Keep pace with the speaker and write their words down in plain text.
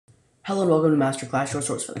Hello and welcome to Master Clash, your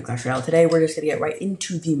source for the Clash Royale. Today we're just going to get right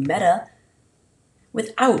into the meta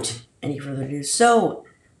without any further ado. So,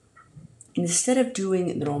 instead of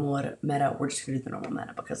doing the normal meta, we're just going to do the normal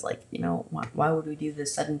meta because, why would we do the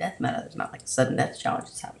sudden death meta? There's not like a sudden death challenge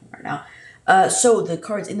that's happening right now. So, the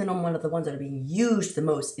cards in the normal meta, the ones that are being used the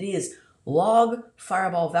most, it is Log,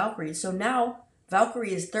 Fireball, Valkyrie. So now,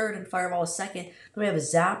 Valkyrie is third and Fireball is second. Then we have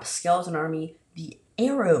Zap, Skeleton Army, the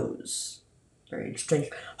Arrows. Very interesting.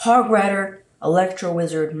 Hog Rider, Electro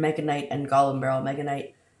Wizard, Mega Knight, and Golem Barrel. Mega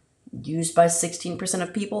Knight used by 16%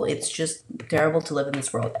 of people. It's just terrible to live in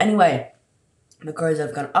this world. Anyway, the cards that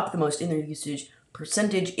have gone up the most in their usage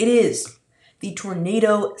percentage, it is the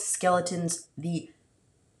Tornado Skeletons, the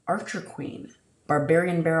Archer Queen,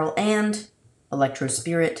 Barbarian Barrel, and Electro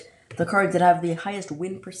Spirit. The cards that have the highest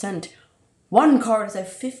win percent. One card has a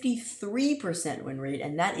 53% win rate,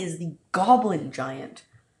 and that is the Goblin Giant.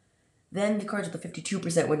 Then the cards with the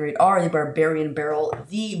 52% win rate are the Barbarian Barrel,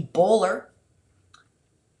 the Bowler,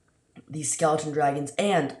 the Skeleton Dragons,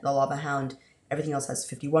 and the Lava Hound. Everything else has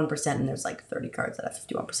 51%, and there's like 30 cards that have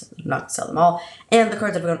 51%. I'm not going to sell them all. And the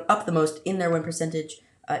cards that have gone up the most in their win percentage,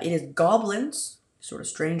 it is Goblins, sort of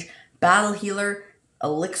strange, Battle Healer,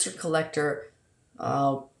 Elixir Collector,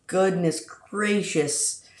 oh goodness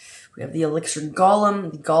gracious, we have the Elixir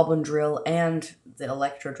Golem, the Goblin Drill, and the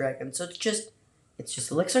Electro Dragon. So it's just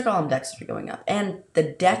Elixir Golem decks that are going up. And the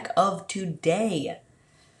deck of today.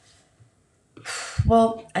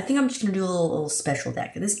 Well, I think I'm just going to do a little special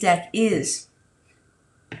deck. This deck is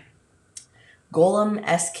Golem,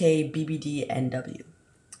 SK, BBD, NW.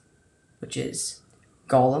 Which is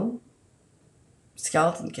Golem,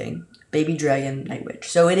 Skeleton King, Baby Dragon, Night Witch.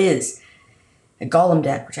 So it is a Golem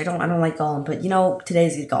deck, which I don't like Golem, but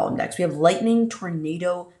today's the Golem decks. We have Lightning,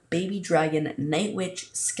 Tornado, Baby Dragon, Night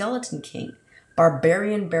Witch, Skeleton King,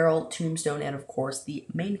 Barbarian Barrel, Tombstone, and of course the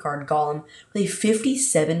main card, Golem, with a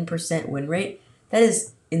 57% win rate. That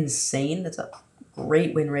is insane. That's a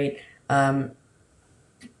great win rate.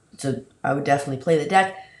 So I would definitely play the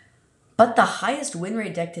deck. But the highest win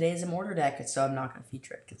rate deck today is a Mortar deck, so I'm not going to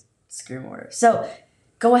feature it because screw Mortar. So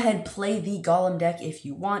go ahead, play the Golem deck if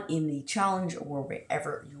you want in the challenge or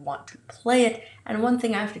wherever you want to play it. And one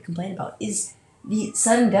thing I have to complain about is the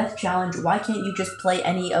sudden death challenge. Why can't you just play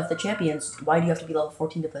any of the champions? Why do you have to be level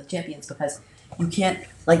 14 to play the champions? Because you can't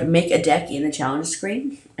make a deck in the challenge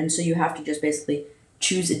screen, and so you have to just basically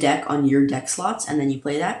choose a deck on your deck slots and then you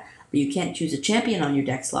play that. But you can't choose a champion on your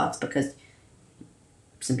deck slots because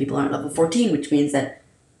some people aren't level 14, which means that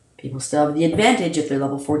people still have the advantage if they're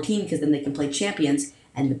level 14 because then they can play champions,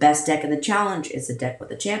 and the best deck in the challenge is a deck with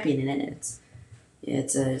a champion in it.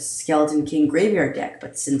 It's a Skeleton King graveyard deck,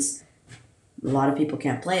 but since a lot of people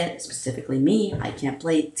can't play it, specifically me, I can't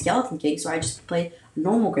play Skeleton King, so I just play a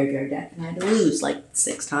normal graveyard deck, and I had to lose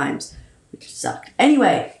 6 times, which sucked.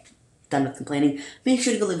 Anyway, done with complaining. Make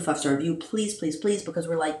sure to go leave a 5-star review, please, please, please, because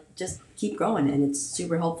we're just keep growing, and it's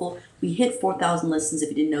super helpful. We hit 4,000 listens, if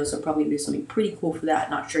you didn't know, so I'm probably going to do something pretty cool for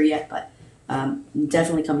that. Not sure yet, but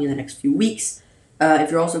definitely coming in the next few weeks.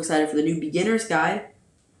 If you're also excited for the new Beginner's Guide,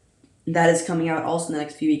 that is coming out also in the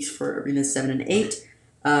next few weeks for Arenas 7 and 8.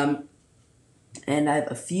 And I have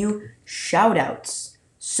a few shout-outs.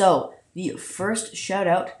 So, the first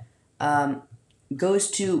shout-out goes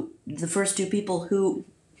to the first 2 people who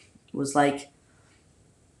was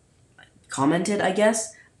commented, I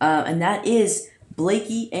guess. And that is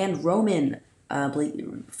Blakey and Roman.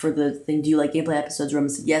 For the thing, do you like gameplay episodes? Roman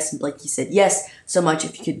said yes, and Blakey said yes so much.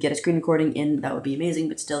 If you could get a screen recording in, that would be amazing,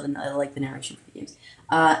 but still, then I like the narration for the games.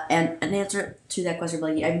 And an answer to that question,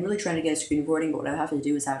 Blakey, I'm really trying to get a screen recording, but what I have to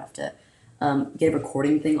do is I have to get a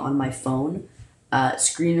recording thing on my phone,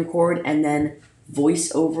 screen record, and then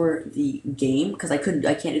voice over the game, because I can't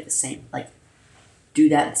do the same, do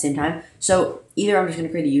that at the same time. So either I'm just going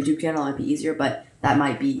to create a YouTube channel, it might be easier, but that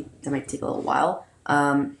might take a little while.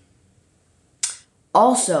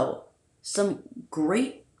 Also, some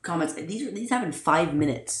great comments. These happened 5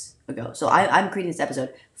 minutes ago. So I'm creating this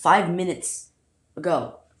episode 5 minutes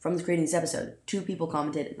ago from creating this episode. 2 people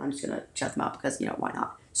commented, and I'm just going to shout them out because, why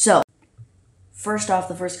not? So, first off,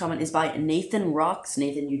 the first comment is by Nathan Rocks.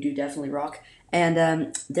 Nathan, you do definitely rock.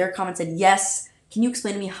 And their comment said, yes, can you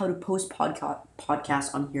explain to me how to post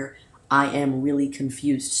podcasts on here? I am really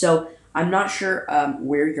confused. So, I'm not sure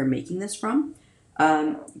where you're making this from,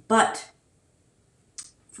 but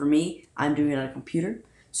for me, I'm doing it on a computer.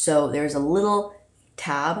 So, there's a little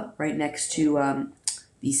tab right next to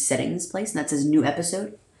the settings place, and that says new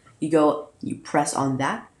episode. You press on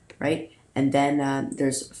that, right? And then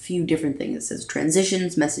there's a few different things. It says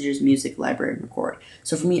transitions, messages, music, library, and record.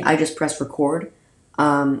 So for me, I just press record.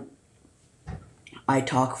 I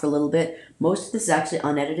talk for a little bit. Most of this is actually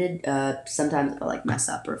unedited. Sometimes I like mess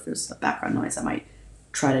up, or if there's a background noise, I might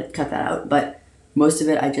try to cut that out. But most of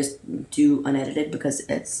it I just do unedited because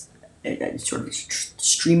it's sort of a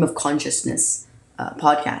stream of consciousness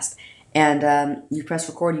podcast. And you press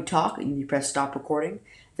record, you talk, and you press stop recording.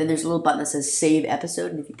 Then there's a little button that says save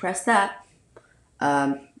episode, and if you press that,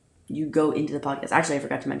 you go into the podcast. Actually, I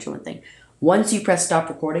forgot to mention one thing. Once you press stop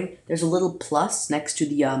recording, there's a little plus next to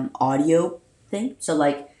the audio thing. So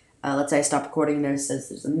like, let's say I stop recording, there it says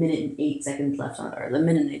there's 1 minute and 8 seconds left on, or the 1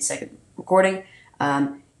 minute and 8 second recording.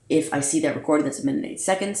 If I see that recording that's 1 minute and 8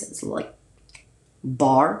 seconds, it's like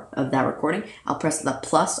bar of that recording. I'll press the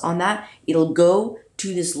plus on that. It'll go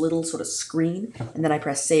to this little sort of screen, and then I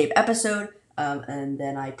press save episode, and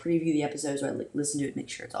then I preview the episode, so I listen to it, make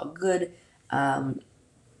sure it's all good.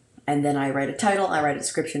 And then I write a title, I write a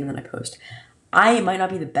description, and then I post. I might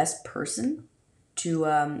not be the best person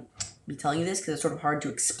to be telling you this because it's sort of hard to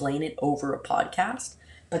explain it over a podcast,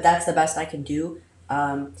 but that's the best I can do.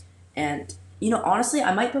 And, honestly,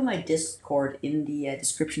 I might put my Discord in the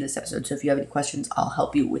description of this episode, so if you have any questions, I'll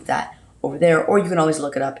help you with that over there, or you can always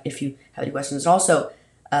look it up if you have any questions. And also,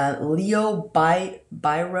 Leo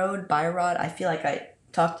Byrod, I feel like I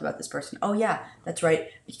talked about this person. Oh, yeah, that's right,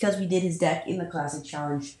 because we did his deck in the Classic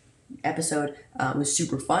Challenge episode. It was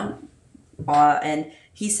super fun. And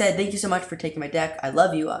he said, "Thank you so much for taking my deck. I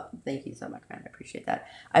love you." Thank you so much, man. I appreciate that.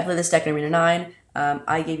 I play this deck in Arena 9.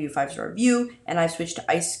 I gave you a 5-star review, and I've switched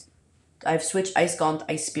Ice Golem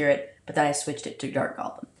to Ice Spirit, but then I switched it to Dark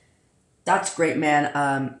Golem. That's great,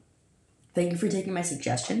 man. Thank you for taking my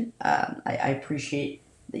suggestion. I appreciate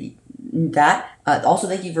that. Also,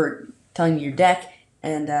 thank you for telling me your deck.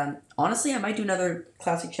 And honestly, I might do another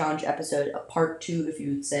Classic Challenge episode, a part 2, if you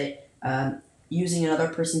would say, using another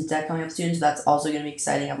person's deck coming up soon. So that's also going to be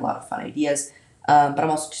exciting. I have a lot of fun ideas. But I'm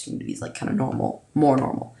also just going to do these like kind of more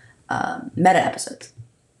normal meta episodes.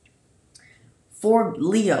 For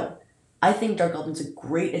Leo, I think Dark Golden's a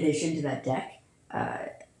great addition to that deck.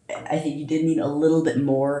 I think you did need a little bit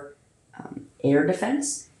more air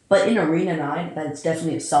defense. But in Arena 9, that's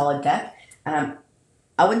definitely a solid deck. And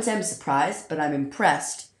I wouldn't say I'm surprised, but I'm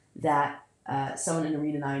impressed that someone in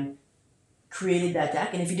Arena 9 created that deck.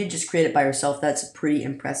 And if you did just create it by yourself, that's a pretty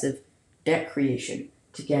impressive deck creation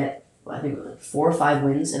to get, I think, like 4 or 5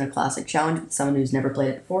 wins in a Classic Challenge with someone who's never played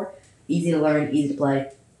it before. Easy to learn, easy to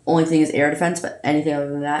play. Only thing is air defense, but anything other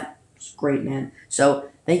than that, it's great, man. So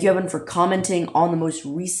thank you, Evan, for commenting on the most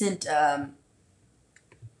recent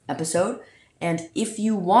episode. And if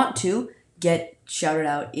you want to get shouted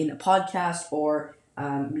out in a podcast, or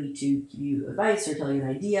me to give you advice or tell you an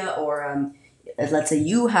idea, or let's say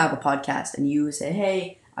you have a podcast and you say,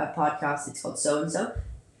 "Hey, I have a podcast, it's called so-and-so."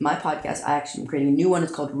 My podcast, I actually am creating a new one.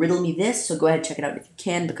 It's called Riddle Me This, so go ahead and check it out if you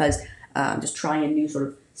can, because I'm just trying a new sort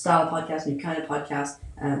of style of podcast, new kind of podcast,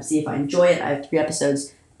 see if I enjoy it. I have 3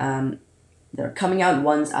 episodes that are coming out.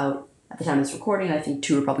 One's out at the time of this recording, and I think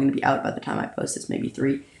 2 are probably going to be out by the time I post this, maybe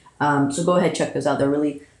 3. So go ahead, check those out. They're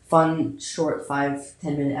really fun, short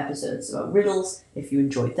 5-10 minute episodes about riddles, if you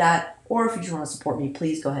enjoyed that, or if you just want to support me,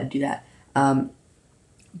 please go ahead and do that.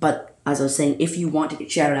 But as I was saying, if you want to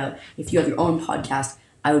get shouted out, if you have your own podcast,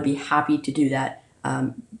 I would be happy to do that.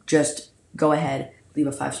 Just go ahead, leave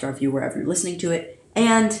a 5-star review wherever you're listening to it,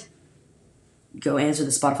 and go answer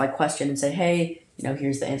the Spotify question and say, "Hey,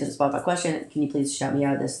 here's the answer to the Spotify question. Can you please shout me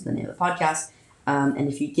out? This is the name of the podcast." And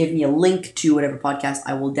if you give me a link to whatever podcast,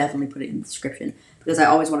 I will definitely put it in the description, because I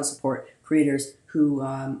always want to support creators who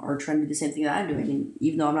are trying to do the same thing that I'm doing. And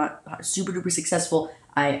even though I'm not super duper successful,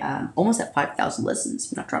 I almost have 5,000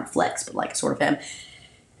 listens. I'm not trying to flex, but like sort of am.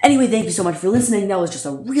 Anyway, thank you so much for listening. That was just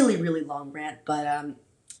a really, really long rant, but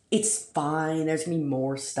it's fine. There's going to be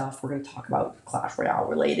more stuff we're going to talk about Clash Royale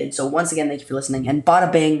related. So once again, thank you for listening. And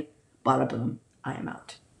bada bing, bada boom, I am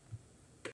out.